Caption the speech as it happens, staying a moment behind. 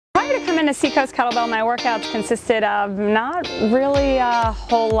into Seacoast Kettlebell, my workouts consisted of not really a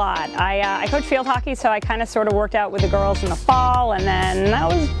whole lot. I coach field hockey, so I kind of sort of worked out with the girls in the fall, and then that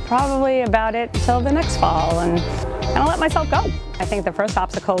was probably about it until the next fall, and kind of let myself go. I think the first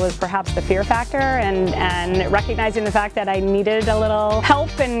obstacle was perhaps the fear factor and recognizing the fact that I needed a little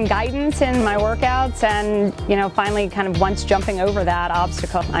help and guidance in my workouts, and finally kind of once jumping over that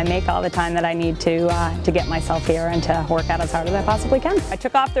obstacle, I make all the time that I need to get myself here and to work out as hard as I possibly can. I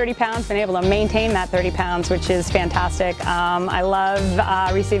took off 30 pounds, been able to maintain that 30 pounds, which is fantastic. I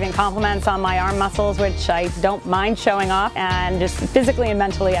love receiving compliments on my arm muscles, which I don't mind showing off, and just physically and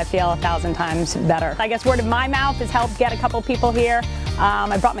mentally I feel 1,000 times better. I guess word of my mouth has helped get a couple people here.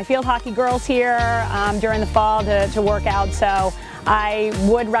 I brought my field hockey girls here during the fall to work out, so I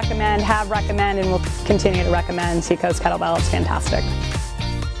would recommend, have recommended, and will continue to recommend Seacoast Kettlebell. It's fantastic.